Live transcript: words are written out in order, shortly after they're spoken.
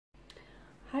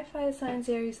Hi fire signs,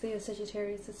 Aries, Leo,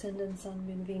 Sagittarius, Ascendant, Sun,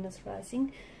 Moon, Venus,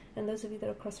 Rising, and those of you that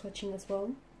are cross-watching as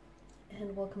well.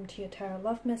 And welcome to your tarot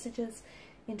love messages.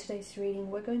 In today's reading,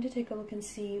 we're going to take a look and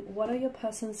see what are your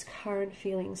person's current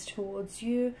feelings towards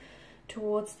you,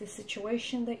 towards the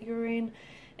situation that you're in,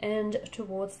 and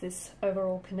towards this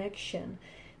overall connection.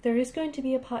 There is going to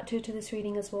be a part 2 to this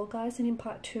reading as well, guys, and in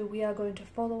part 2 we are going to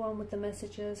follow on with the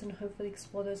messages and hopefully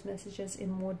explore those messages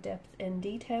in more depth and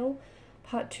detail.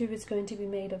 Part 2 is going to be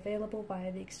made available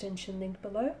via the extension link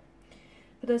below.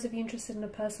 For those of you interested in a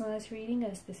personalized reading,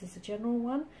 as this is a general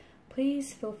one,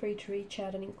 please feel free to reach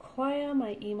out and inquire.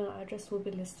 My email address will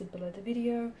be listed below the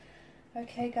video.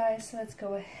 Okay guys, so let's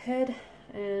go ahead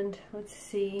and let's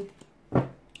see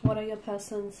what are your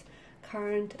person's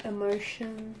current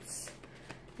emotions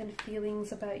and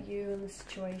feelings about you and the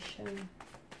situation.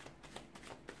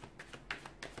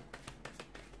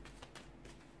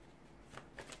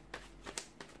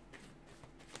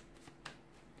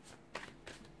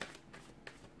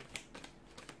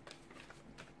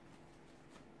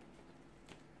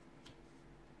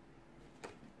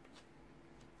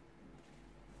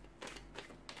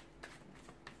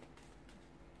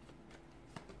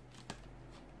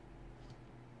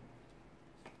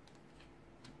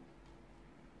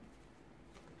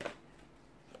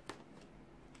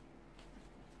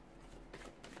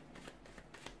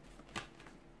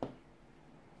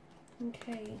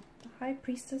 Okay, the High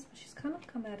Priestess, but she's kind of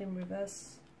come out in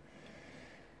reverse.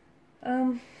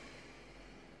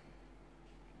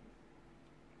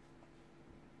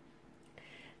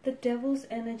 The Devil's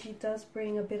energy does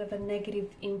bring a bit of a negative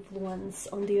influence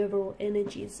on the overall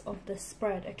energies of the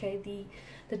spread. Okay,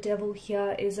 the Devil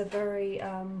here is a very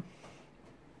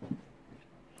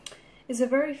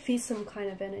fearsome kind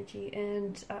of energy,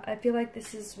 and I feel like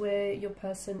this is where your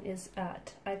person is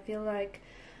at. I feel like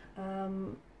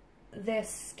they're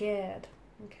scared.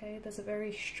 Okay, there's a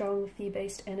very strong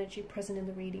fear-based energy present in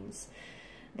the readings.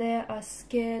 They are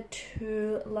scared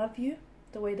to love you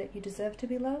the way that you deserve to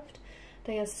be loved.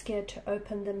 They are scared to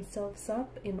open themselves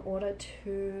up in order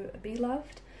to be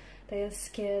loved. They are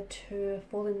scared to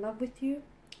fall in love with you.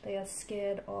 They are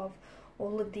scared of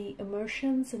all of the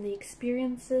emotions and the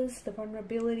experiences, the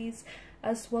vulnerabilities,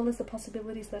 as well as the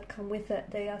possibilities that come with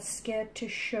it. They are scared to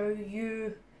show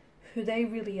you who they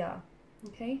really are.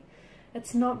 Okay,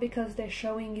 it's not because they're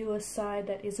showing you a side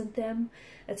that isn't them.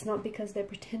 It's not because they're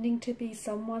pretending to be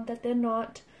someone that they're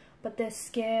not, but they're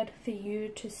scared for you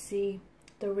to see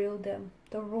the real them,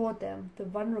 the raw them, the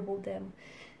vulnerable them.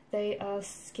 They are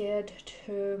scared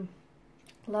to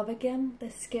love again.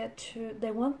 They're scared to, they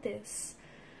want this,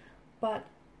 but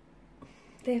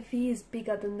their fear is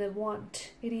bigger than their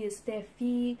want. It is their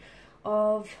fear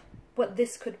of what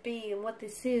this could be and what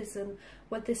this is and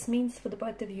what this means for the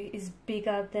both of you is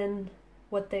bigger than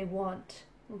what they want.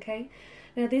 Okay,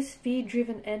 now this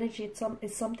fear-driven energy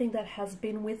is something that has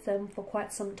been with them for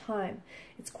quite some time.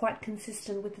 It's quite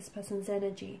consistent with this person's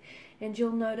energy, and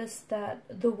you'll notice that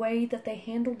the way that they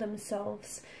handle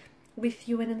themselves with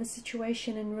you and in the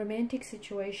situation, in romantic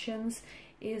situations,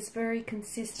 is very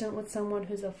consistent with someone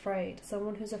who's afraid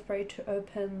to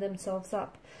open themselves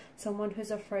up, someone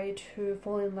who's afraid to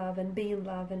fall in love and be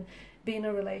in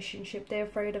a relationship. They're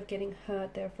afraid of getting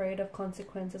hurt, they're afraid of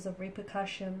consequences, of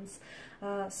repercussions.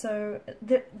 So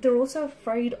they're also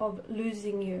afraid of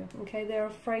losing you. Okay, they're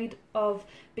afraid of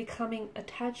becoming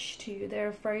attached to you. They're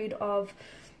afraid of,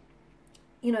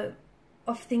 you know,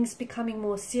 of things becoming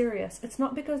more serious. It's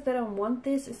not because they don't want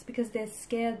this, it's because they're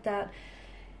scared that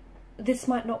this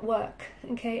might not work.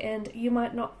 Okay, and you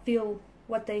might not feel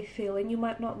what they feel, and you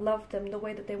might not love them the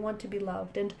way that they want to be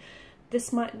loved, and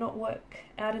this might not work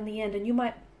out in the end, and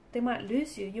they might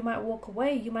lose you. You might walk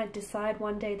away. You might decide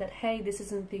one day that, hey, this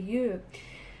isn't for you.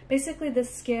 Basically, they're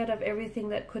scared of everything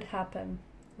that could happen,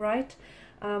 right?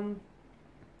 And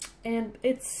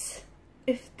it's,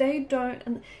 if they don't,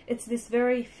 and it's this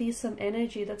very fearsome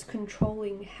energy that's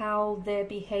controlling how they're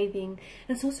behaving,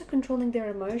 and it's also controlling their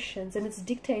emotions, and it's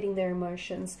dictating their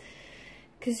emotions.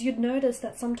 Because you'd notice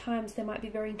that sometimes they might be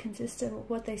very inconsistent with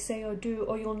what they say or do,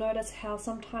 or you'll notice how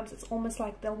sometimes it's almost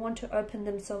like they'll want to open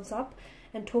themselves up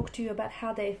and talk to you about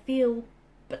how they feel,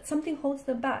 but something holds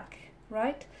them back,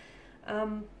 right?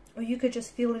 Or you could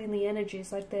just feel it in the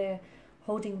energies, like they're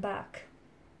holding back.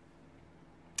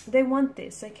 They want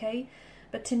this, okay?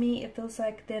 But to me, it feels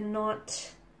like they're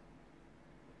not,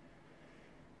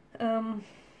 they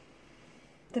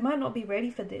might not be ready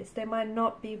for this. They might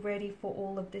not be ready for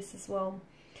all of this as well.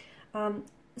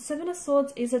 Seven of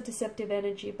Swords is a deceptive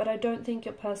energy, but I don't think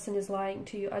your person is lying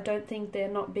to you. I don't think they're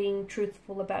not being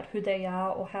truthful about who they are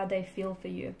or how they feel for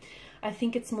you. I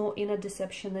think it's more inner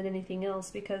deception than anything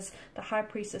else, because the High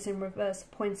Priestess in reverse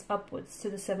points upwards to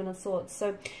the Seven of Swords.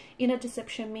 So inner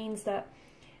deception means that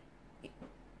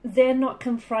they're not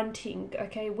confronting,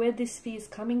 okay, where this fear is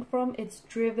coming from. It's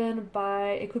driven by,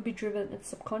 it could be driven, it's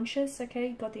subconscious, okay,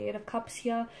 you got the Eight of Cups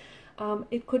here.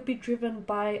 It could be driven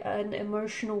by an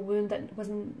emotional wound that was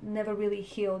never really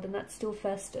healed, and that still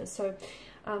festers. So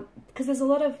because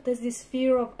there's this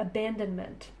fear of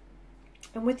abandonment,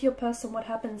 and with your person what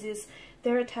happens is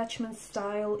their attachment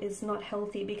style is not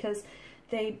healthy, because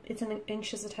it's an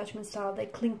anxious attachment style. They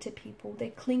cling to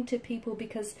people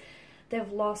because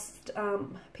they've lost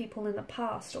people in the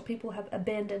past, or people have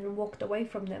abandoned and walked away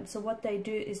from them. So what they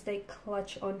do is they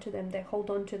clutch onto them, they hold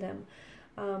on to them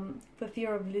for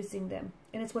fear of losing them.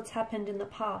 And it's what's happened in the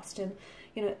past, and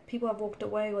you know, people have walked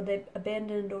away, or they've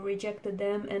abandoned or rejected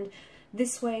them, and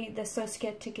this way they're so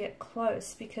scared to get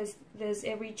close, because there's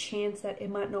every chance that it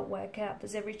might not work out,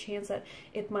 there's every chance that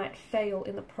it might fail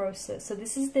in the process. So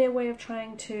this is their way of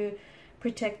trying to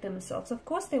protect themselves. Of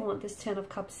course they want this Ten of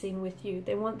Cups seen with you,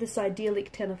 they want this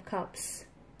idyllic Ten of Cups,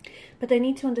 but they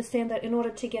need to understand that in order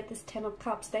to get this Ten of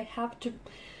Cups, they have to,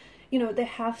 you know, they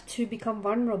have to become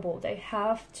vulnerable, they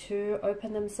have to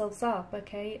open themselves up,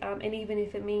 okay, and even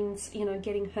if it means, you know,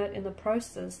 getting hurt in the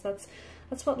process, that's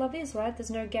what love is, right? There's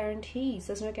no guarantees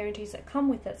that come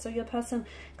with it. So your person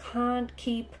can't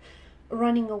keep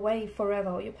running away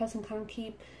forever, or your person can't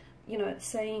keep, you know,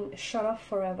 saying shut off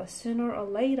forever. Sooner or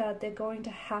later they're going to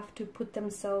have to put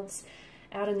themselves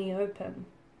out in the open.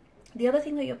 The other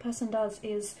thing that your person does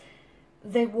is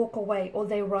they walk away, or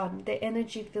they run. Their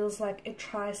energy feels like it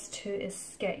tries to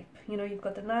escape. You know, you've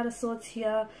got the Knight of Swords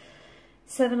here,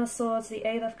 Seven of Swords, the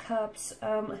Eight of Cups.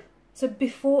 So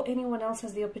before anyone else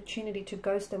has the opportunity to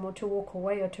ghost them, or to walk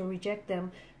away, or to reject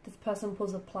them, this person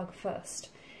pulls the plug first.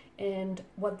 And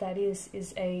what that is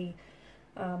a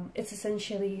it's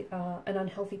essentially an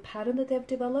unhealthy pattern that they've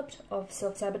developed of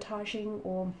self-sabotaging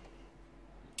or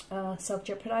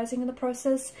self-jeopardizing in the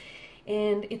process.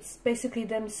 And it's basically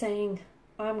them saying,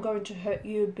 I'm going to hurt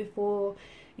you before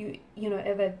you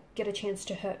ever get a chance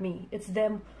to hurt me. It's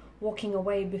them walking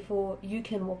away before you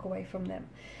can walk away from them.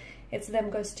 It's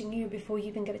them ghosting you before you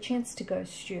even get a chance to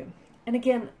ghost you. And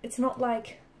again, it's not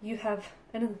like you have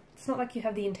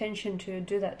the intention to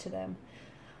do that to them,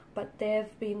 but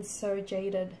they've been so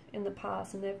jaded in the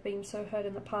past, and they've been so hurt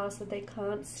in the past, that they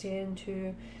can't stand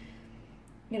to,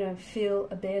 you know, feel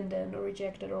abandoned or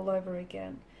rejected all over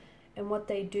again. And what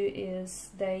they do is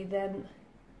they then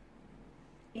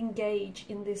engage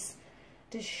in this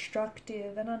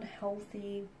destructive and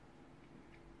unhealthy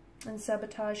and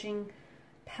sabotaging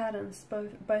patterns,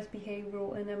 both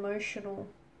behavioral and emotional.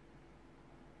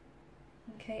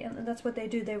 Okay, and that's what they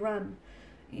do, they run.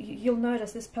 You'll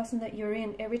notice this person that you're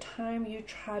in, every time you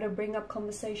try to bring up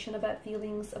conversation about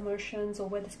feelings, emotions, or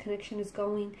where this connection is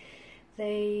going,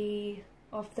 they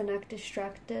often act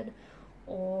distracted,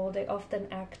 or they often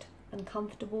act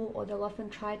uncomfortable, or they'll often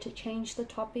try to change the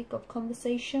topic of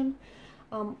conversation,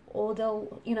 or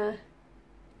they'll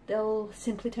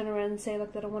simply turn around and say,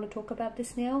 like, they don't want to talk about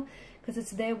this now, because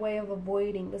it's their way of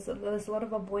avoiding. There's a lot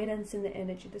of avoidance in the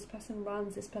energy. This person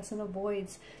runs, this person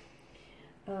avoids,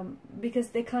 because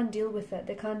they can't deal with it.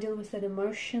 They can't deal with it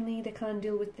emotionally. They can't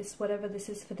deal with this, whatever this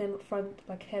is for them, front,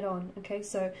 like, head on. Okay,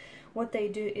 so what they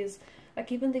do is,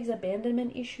 like, even these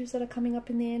abandonment issues that are coming up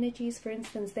in the energies, for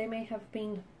instance, they may have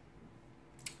been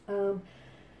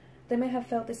they may have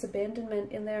felt this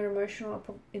abandonment in their emotional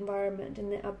environment, in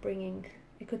their upbringing.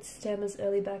 It could stem as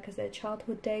early back as their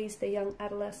childhood days, their young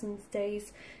adolescence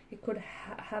days. It could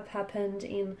have happened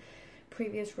in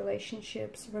previous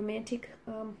relationships, romantic,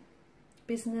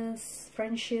 business,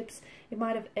 friendships. It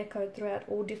might have echoed throughout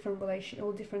all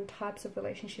different types of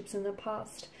relationships in the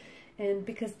past. And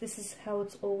because this is how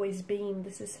it's always been,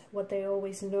 this is what they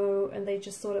always know, and they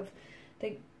just sort of,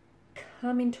 they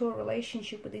come into a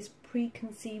relationship with these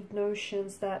preconceived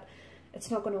notions that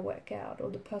it's not going to work out, or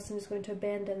the person is going to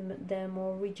abandon them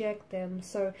or reject them.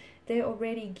 So they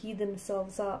already gear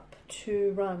themselves up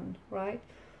to run, right?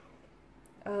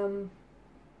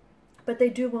 But they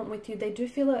do want with you. They do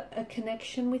feel a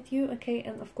connection with you, okay?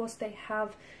 And of course they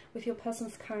have, with your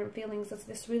person's current feelings, there's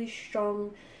this really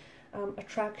strong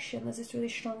attraction. There's this really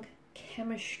strong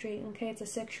chemistry, okay? It's a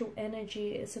sexual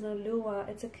energy, it's an allure,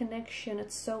 it's a connection,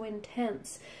 it's so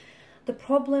intense. The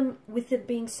problem with it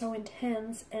being so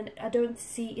intense, and I don't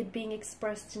see it being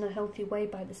expressed in a healthy way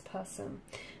by this person.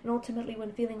 And ultimately,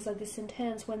 when feelings are this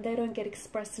intense, when they don't get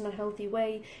expressed in a healthy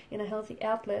way, in a healthy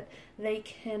outlet, they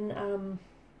can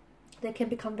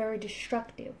become very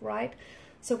destructive, right?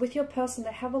 So with your person,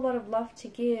 they have a lot of love to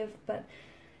give, but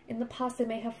in the past they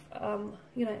may have,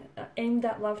 you know, aimed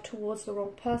that love towards the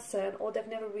wrong person, or they've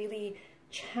never really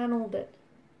channeled it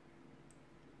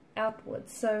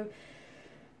outwards. So,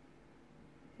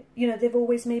 you know, they've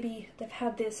always they've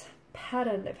had this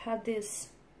pattern, they've had this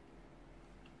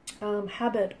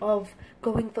habit of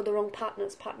going for the wrong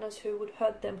partners who would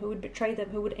hurt them, who would betray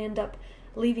them, who would end up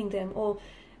leaving them, or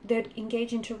they'd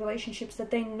engage into relationships that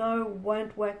they know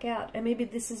won't work out. And maybe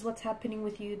this is what's happening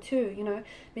with you too, you know.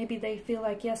 Maybe they feel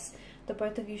like, yes, the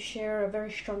both of you share a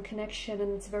very strong connection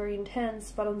and it's very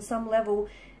intense, but on some level,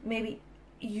 maybe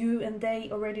you and they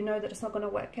already know that it's not going to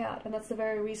work out. And that's the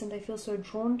very reason they feel so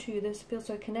drawn to you, they feel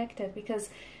so connected,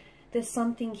 because there's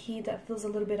something here that feels a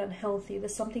little bit unhealthy.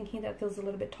 There's something here that feels a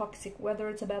little bit toxic, whether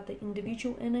it's about the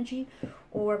individual energy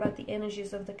or about the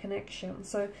energies of the connection.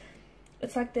 So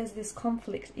it's like there's this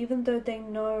conflict, even though they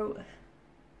know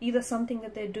either something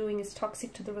that they're doing is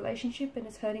toxic to the relationship and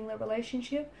it's hurting the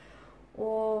relationship,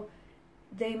 or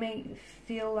they may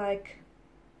feel like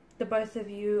the both of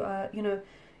you are, you know,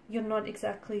 you're not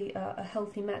exactly a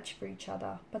healthy match for each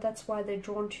other. But that's why they're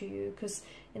drawn to you, because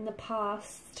in the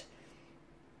past,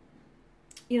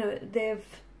 you know, they've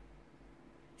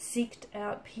seeked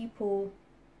out people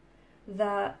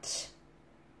that,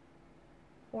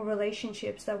 or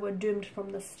relationships that were doomed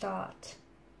from the start.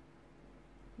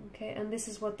 Okay, and this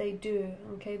is what they do,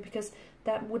 okay, because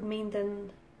that would mean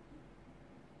then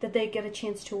that they get a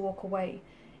chance to walk away.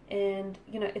 And,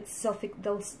 you know, it's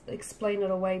they'll explain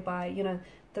it away by, you know,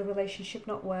 the relationship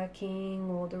not working,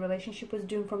 or the relationship was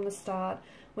doomed from the start,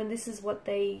 when this is what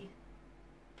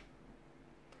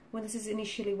when this is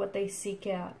initially what they seek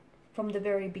out from the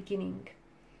very beginning.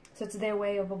 So it's their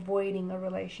way of avoiding a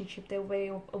relationship, their way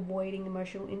of avoiding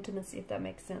emotional intimacy, if that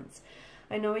makes sense.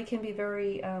 I know it can be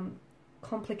very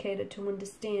complicated to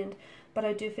understand, but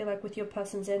I do feel like with your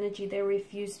person's energy, they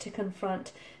refuse to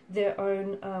confront their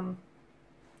own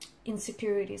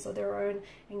insecurities or their own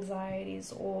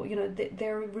anxieties, or, you know,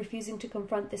 they're refusing to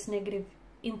confront this negative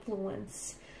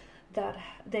influence that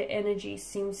their energy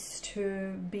seems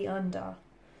to be under.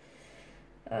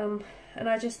 And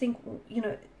I just think, you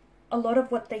know, a lot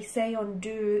of what they say or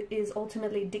do is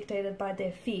ultimately dictated by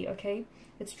their fear, okay?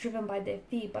 It's driven by their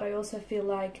fear, but I also feel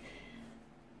like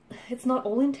it's not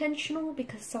all intentional,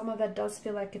 because some of that does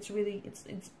feel like it's really,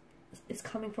 it's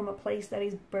coming from a place that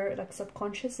is buried, like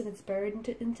subconscious, and it's buried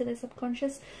into their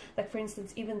subconscious. Like, for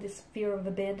instance, even this fear of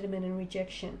abandonment and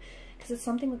rejection, because it's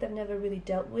something that they've never really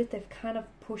dealt with. They've kind of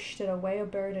pushed it away or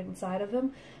buried it inside of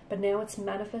them, but now it's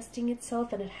manifesting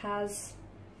itself, and it has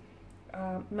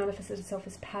manifested itself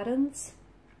as patterns,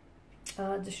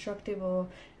 destructive or,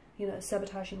 you know,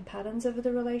 sabotaging patterns over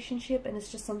the relationship. And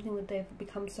it's just something that they've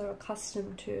become so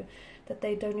accustomed to that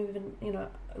they don't even, you know,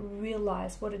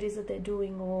 realize what it is that they're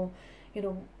doing, or, you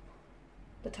know,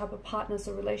 the type of partners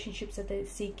or relationships that they're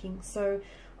seeking. So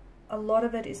a lot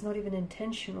of it is not even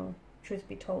intentional, truth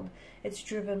be told. It's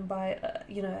driven by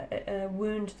you know, a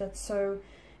wound that's so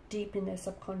deep in their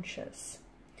subconscious.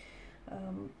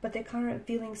 But their current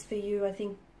feelings for you, I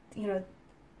think, you know,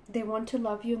 they want to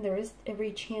love you, and there is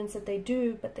every chance that they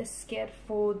do, but they're scared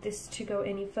for this to go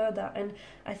any further. And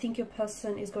I think your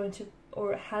person is going to,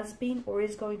 or has been, or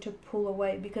is going to pull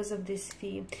away because of this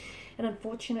fear. And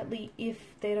unfortunately,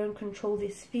 if they don't control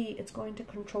this fear, it's going to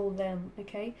control them,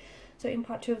 okay? So in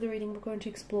part 2 of the reading, we're going to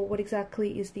explore what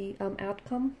exactly is the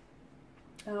outcome.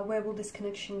 Where will this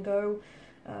connection go?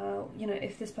 You know,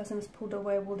 if this person is pulled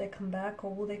away, will they come back,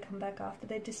 or will they come back after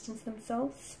they distance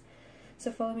themselves?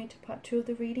 So follow me to part 2 of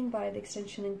the reading via the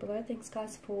extension link below. Thanks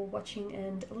guys for watching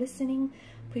and listening.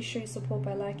 Please show your support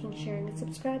by liking, sharing and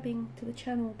subscribing to the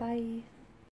channel. Bye.